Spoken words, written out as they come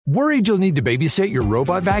Worried you'll need to babysit your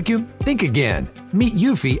robot vacuum? Think again. Meet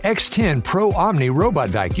Eufy X10 Pro Omni Robot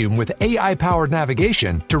Vacuum with AI-powered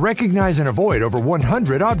navigation to recognize and avoid over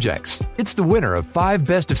 100 objects. It's the winner of 5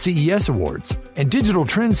 Best of CES awards. And Digital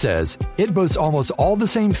Trends says it boasts almost all the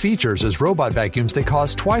same features as robot vacuums that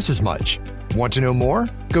cost twice as much. Want to know more?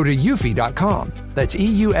 Go to eufy.com. That's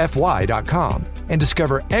EUFY.com. And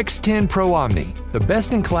discover X10 Pro Omni, the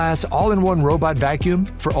best-in-class all-in-one robot vacuum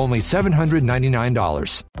for only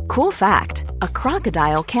 $799. Cool fact, a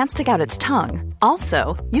crocodile can't stick out its tongue.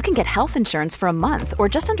 Also, you can get health insurance for a month or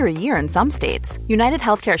just under a year in some states. United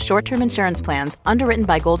Healthcare short-term insurance plans, underwritten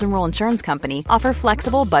by Golden Rule Insurance Company, offer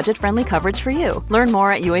flexible, budget-friendly coverage for you. Learn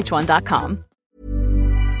more at UH1.com.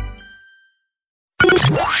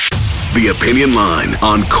 The Opinion Line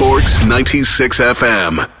on Cork's 96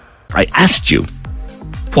 FM. I asked you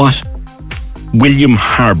what William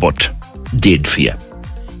Harbut did for you.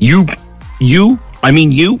 You,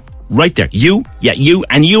 right there. You,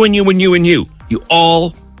 and you. You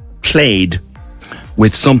all played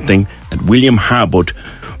with something that William Harbut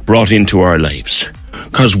brought into our lives.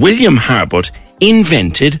 Because William Harbut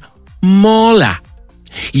invented Marla.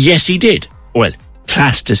 Yes, he did. Well,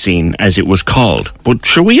 plasticine, as it was called. But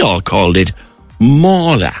sure, we all called it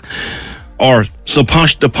Marla. Or so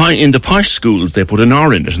in the posh schools, they put an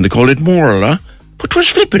R in it and they call it Marla. But 'twas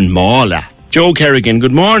flippin' Marla. Joe Kerrigan,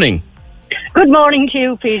 good morning. Good morning to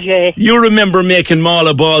you, PJ. You remember making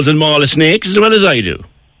Marla balls and Marla snakes as well as I do.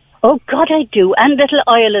 Oh, God, I do. And little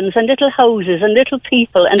islands and little houses and little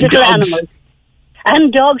people and little dogs. animals.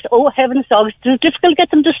 And dogs, oh heavens, dogs. It was difficult to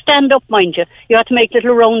get them to stand up, mind you. You had to make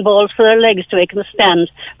little round balls for their legs to make them stand.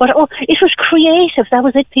 But it was creative. That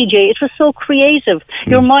was it, PJ. It was so creative.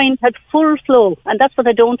 Your mind had full flow. And that's what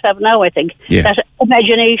I don't have now, I think. Yeah. That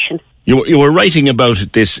imagination. You were writing about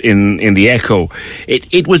this in the Echo.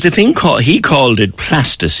 It was a thing he called it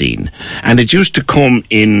plasticine. And it used to come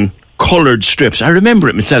in coloured strips. I remember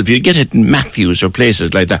it myself. You'd get it in Matthews or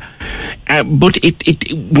places like that. But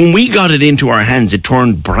when we got it into our hands, it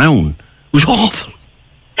turned brown. It was awful.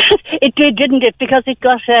 It did, didn't it? Because it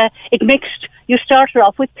got it mixed. You started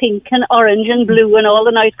off with pink and orange and blue and all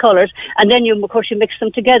the nice colours, and then you mix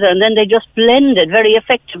them together, and then they just blended very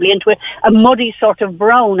effectively into a muddy sort of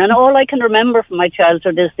brown. And all I can remember from my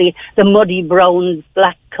childhood is the muddy brown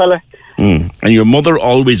black colour. And your mother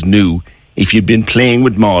always knew if you'd been playing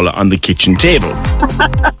with Marla on the kitchen table.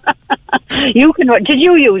 Did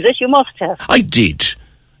you use it? You must have. I did.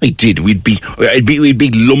 We'd be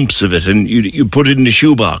big lumps of it, and you put it in the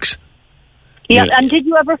shoebox. Yeah, and did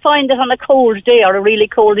you ever find that on a cold day or a really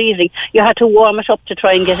cold evening, you had to warm it up to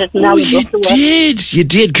try and get it? You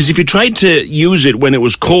did, because if you tried to use it when it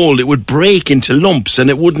was cold, it would break into lumps, and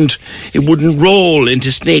it wouldn't roll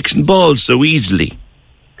into snakes and balls so easily.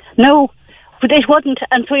 No. But it wasn't,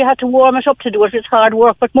 and so you had to warm it up to do it. It was hard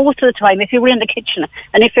work, but most of the time, if you were in the kitchen,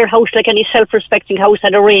 and if your house, like any self-respecting house,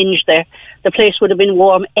 had a range there, the place would have been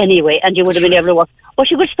warm anyway, and you would have been able to work.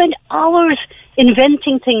 But you could spend hours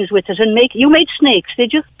inventing things with it, and you made snakes,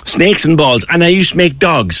 did you? Snakes and balls, and I used to make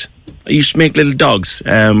dogs. I used to make little dogs.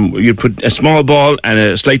 You'd put a small ball and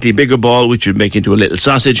a slightly bigger ball, which you'd make into a little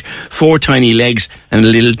sausage, 4 tiny legs and a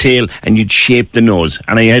little tail, and you'd shape the nose.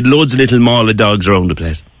 And I had loads of little Marla dogs around the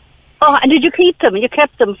place. Oh, and did you keep them? You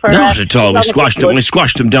kept them for... Not at all. We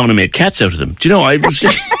squashed them down and made cats out of them. Do you know, I was...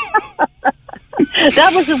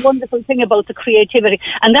 That was a wonderful thing about the creativity.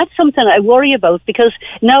 And that's something I worry about, because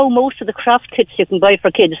now most of the craft kits you can buy for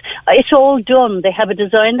kids, it's all done. They have a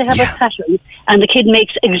design, they have a pattern, and the kid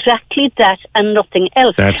makes exactly that and nothing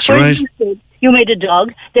else. That's right. You made a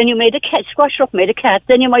dog, then you made a cat, squashed up, made a cat,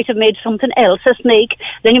 then you might have made something else, a snake,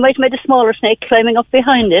 then you might have made a smaller snake climbing up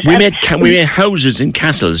behind it. We made houses and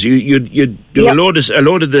castles. You'd do a load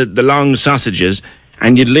of the long sausages,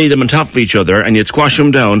 and you'd lay them on top of each other, and you'd squash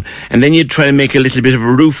them down, and then you'd try to make a little bit of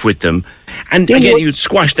a roof with them. And again, you'd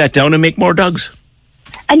squash that down and make more dogs.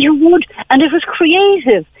 And you would, and it was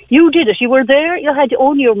creative. You did it. You were there. You had to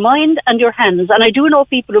own your mind and your hands. And I do know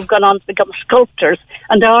people who've gone on to become sculptors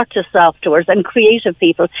and artists afterwards, and creative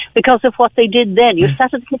people, because of what they did then. You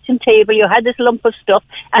sat at the kitchen table, you had this lump of stuff,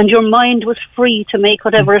 and your mind was free to make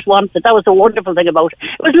whatever it wanted. That was the wonderful thing about it.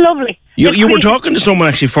 It was lovely. You were talking to someone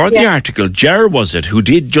actually for the article. Ger, was it, who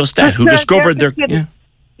did just that, who discovered their...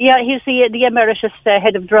 Yeah, he's the emeritus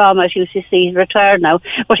head of drama at UCC. He's retired now.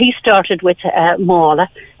 But he started with Marla,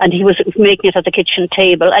 and he was making it at the kitchen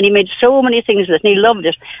table, and he made so many things with it, and he loved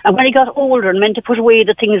it. And when he got older and meant to put away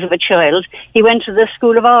the things of a child, he went to the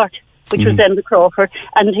School of Art. which was then the Crawford,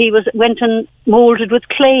 and he went and moulded with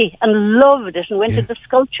clay and loved it and went into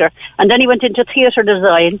sculpture. And then he went into theatre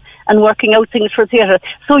design and working out things for theatre.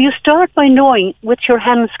 So you start by knowing what your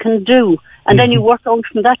hands can do, and then you work out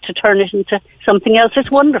from that to turn it into something else.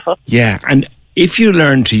 It's wonderful. Yeah, and if you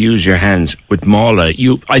learn to use your hands with Marla,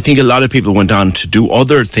 I think a lot of people went on to do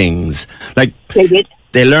other things. Like they did.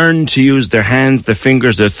 They learned to use their hands, their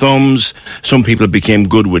fingers, their thumbs. Some people became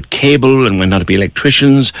good with cable and went on to be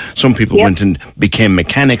electricians. Some people went and became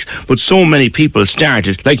mechanics. But so many people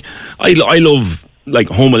started, like, I love, like,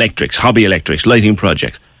 home electrics, hobby electrics, lighting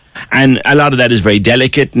projects. And a lot of that is very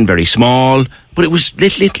delicate and very small. But it was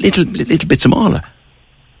little bits of Marla.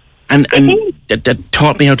 And that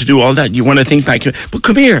taught me how to do all that. You want to think back. But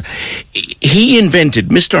come here.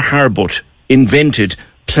 Mr. Harbut invented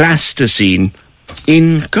plasticine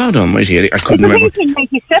in, God almighty, I couldn't remember.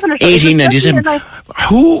 1897 or something.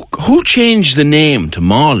 1897. Who changed the name to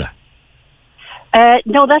Marla?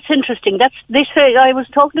 No, that's interesting. They say, I was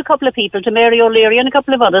talking to a couple of people, to Mary O'Leary and a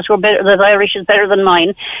couple of others who are better, that Irish is better than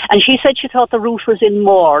mine, and she said she thought the root was in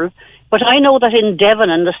Marl, but I know that in Devon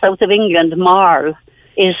in the south of England, Marl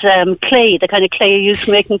is clay, the kind of clay you use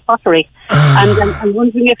for making pottery. And I'm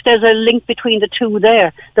wondering if there's a link between the two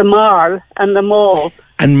there, the Marl and the Mall.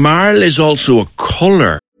 And Marl is also a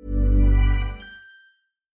colour.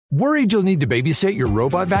 Worried you'll need to babysit your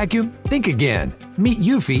robot vacuum? Think again. Meet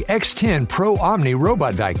Eufy X10 Pro Omni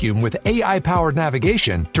Robot Vacuum with AI-powered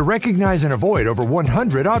navigation to recognize and avoid over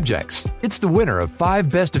 100 objects. It's the winner of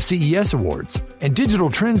 5 Best of CES awards. And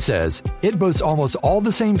Digital Trends says it boasts almost all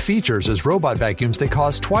the same features as robot vacuums that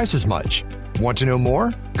cost twice as much. Want to know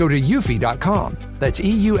more? Go to eufy.com. That's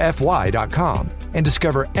EUFY.com. And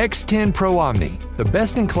discover X10 Pro Omni, the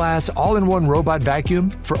best-in-class all-in-one robot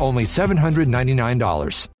vacuum for only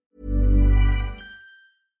 $799.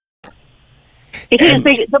 It is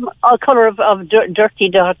the colour of dirty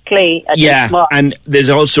dark clay. Yeah, and there's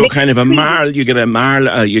also kind of a marl. You get a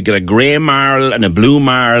marl, you get a grey marl and a blue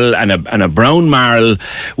marl and a brown marl,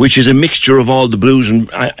 which is a mixture of all the blues and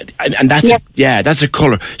that's that's a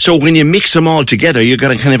colour. So when you mix them all together, you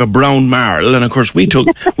got a kind of a brown marl. And of course, we made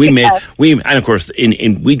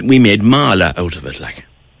Marla out of it, like.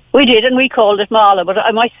 We did, and we called it Marla. But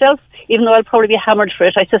I myself, even though I'll probably be hammered for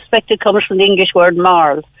it, I suspect it comes from the English word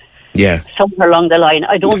marl. Yeah. Somewhere along the line.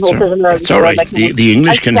 I don't know if there's another. That's all right. The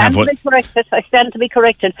English can have one. I stand to be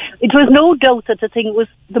corrected. It was no doubt that the thing was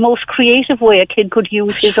the most creative way a kid could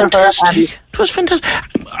use his or her hands. It was fantastic.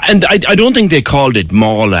 And I don't think they called it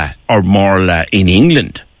Marla or Marla in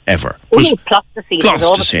England ever. It was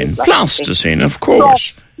Plasticine, of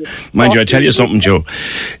course. Mind you, I tell you something, Joe.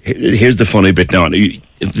 Here's the funny bit now.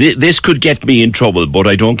 This could get me in trouble, but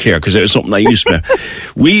I don't care because it was something I used to.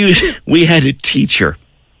 We had a teacher,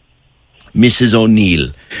 Mrs.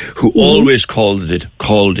 O'Neill, who always called it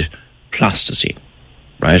plasticine,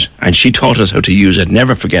 right? And she taught us how to use it.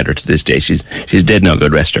 Never forget her to this day. She's dead now,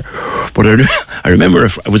 God rest her. But I remember,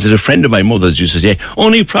 was it a friend of my mother's used to say,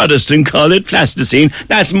 only Protestant call it plasticine.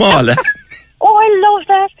 That's Marla. Oh, I love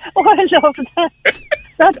that.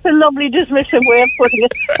 That's a lovely dismissive way of putting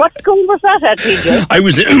it. What school was that at, PJ? I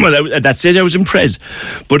was, at that stage I was in Pres.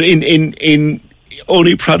 But in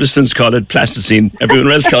only Protestants call it plasticine.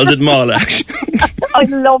 Everyone else calls it Marla. I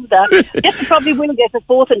love that. Yes, it probably will get us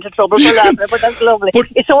both into trouble for laughter, but that's lovely. But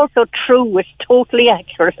it's also true. It's totally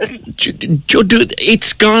accurate.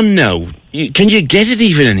 It's gone now. Can you get it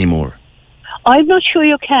even anymore? I'm not sure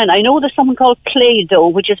you can. I know there's something called Play-Doh,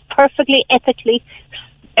 which is perfectly ethically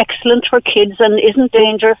excellent for kids and isn't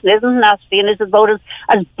dangerous and isn't nasty and is about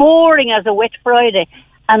as boring as a wet Friday.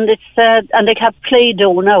 And it's and they have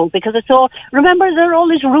Play-Doh now because it's all. Remember, there are all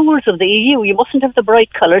these rules of the EU. You mustn't have the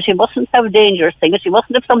bright colours. You mustn't have dangerous things. You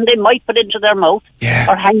mustn't have something they might put into their mouth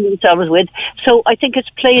or hang themselves with. So I think it's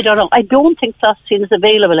Play-Doh now. I don't think plasticine is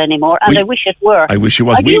available anymore, and I wish it were. I wish it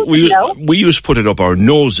was. We used to put it up our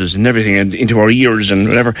noses and everything, and into our ears and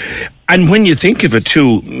whatever. And when you think of it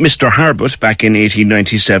too, Mr. Harbut back in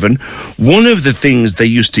 1897, one of the things they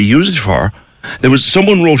used to use it for,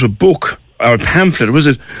 someone wrote a book. Or a pamphlet, was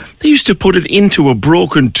it? They used to put it into a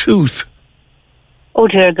broken tooth. Oh,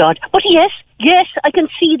 dear God. But yes, I can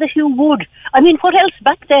see that you would. I mean, what else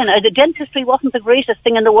back then? The dentistry wasn't the greatest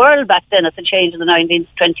thing in the world back then at the change of the 19th,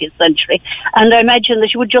 20th century. And I imagine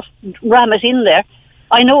that you would just ram it in there.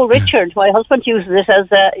 I know Richard, my husband, uses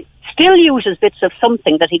it still uses bits of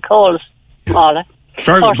something that he calls Marla.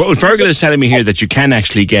 Fergal is telling me here that you can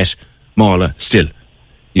actually get Marla still.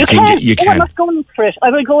 You can. I must go and look for it. I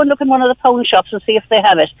will go and look in one of the pawn shops and see if they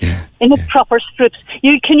have it. Yeah. In the proper strips.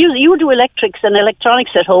 You do electrics and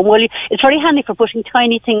electronics at home. Well, it's very handy for putting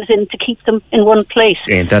tiny things in to keep them in one place.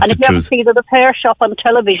 Ain't that and the if you ever truth? see the repair shop on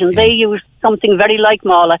television, they use something very like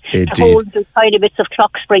Marla to hold the tiny bits of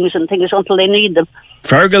clock springs and things until they need them.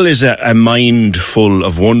 Fergal is a mind full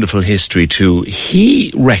of wonderful history too.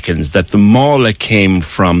 He reckons that the Marla came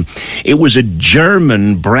from, it was a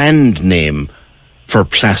German brand name for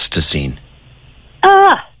plasticine.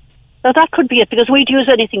 Now that could be it, because we'd use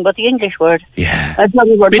anything but the English word. Yeah. A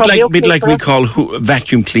bloody word. Bit like we call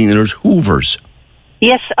vacuum cleaners hoovers.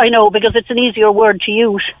 Yes, I know, because it's an easier word to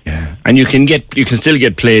use. Yeah. And you can still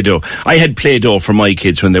get Play-Doh. I had Play-Doh for my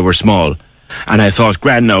kids when they were small. And I thought,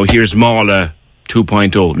 grand now, here's Marla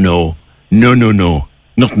 2.0. No.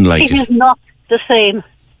 Nothing like it. It is not the same.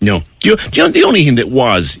 No. Do you know the only thing that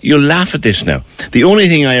was, you'll laugh at this now, the only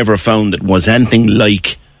thing I ever found that was anything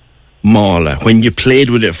like Marla, when you played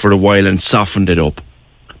with it for a while and softened it up,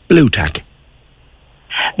 blue tack.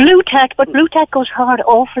 Blue tack, but blue tack goes hard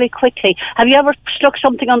awfully quickly. Have you ever stuck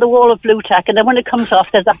something on the wall of blue tack and then when it comes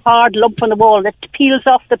off, there's a hard lump on the wall that peels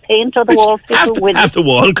off the paint or the wallpaper with it? Half the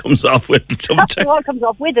wall comes off with it. Half the wall comes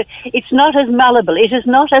off with it. It's not as malleable. It is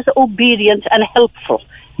not as obedient and helpful.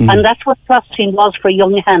 And that's what plasticine was for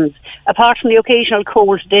young hands. Apart from the occasional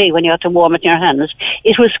cold day when you had to warm it in your hands,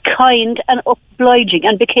 it was kind and obliging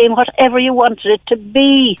and became whatever you wanted it to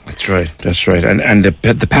be. That's right. And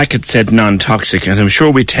the packet said non-toxic, and I'm sure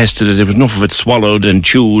we tested it. There was enough of it swallowed and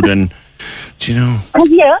chewed, and, do you know...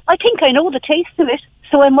 Yeah, I think I know the taste of it,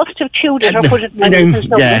 so I must have chewed it or put it in my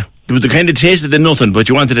mouth. Yeah, there was the kind of taste of the nothing, but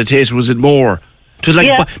you wanted a taste, was it more?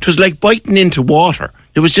 It was like biting into water.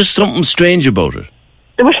 There was just something strange about it.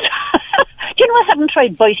 Do you know, I haven't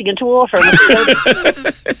tried biting into water.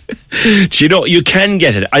 Do you know, you can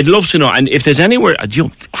get it. I'd love to know. And if there's anywhere,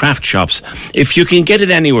 craft shops, if you can get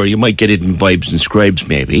it anywhere, you might get it in Vibes and Scribes,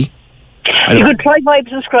 maybe. You could try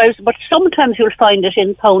Vibes and Scribes, but sometimes you'll find it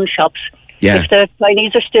in pawn shops. Yeah. If the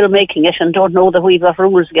Chinese are still making it and don't know that we've got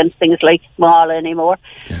rules against things like Marla anymore,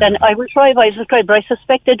 then I will try Vibes and Scribes, but I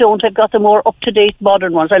suspect they don't. I've got the more up-to-date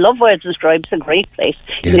modern ones. I love Vibes and Scribes, it's a great place.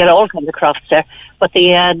 You can get all kinds of crafts there. But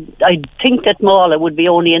I think that Marla would be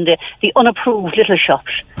only in the unapproved little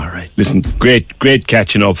shops. All right. Listen, great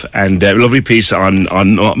catching up, and lovely piece on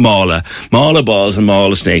Marla. Marla balls and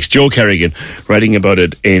Marla snakes. Joe Kerrigan writing about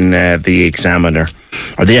it in the Examiner,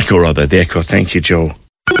 or the Echo rather. The Echo. Thank you, Joe.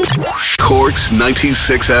 Cork's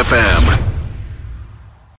 96 FM.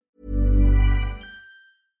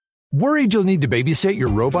 Worried you'll need to babysit your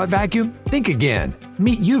robot vacuum? Think again.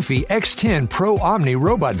 Meet Eufy X10 Pro Omni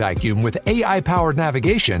Robot Vacuum with AI-powered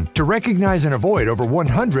navigation to recognize and avoid over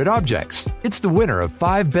 100 objects. It's the winner of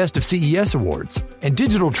 5 Best of CES awards. And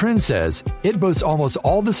Digital Trends says it boasts almost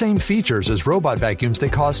all the same features as robot vacuums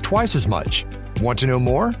that cost twice as much. Want to know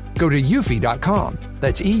more? Go to eufy.com.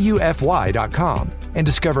 That's EUFY.com. And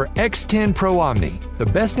discover X10 Pro Omni, the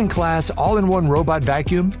best-in-class all-in-one robot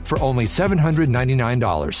vacuum for only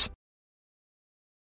 $799.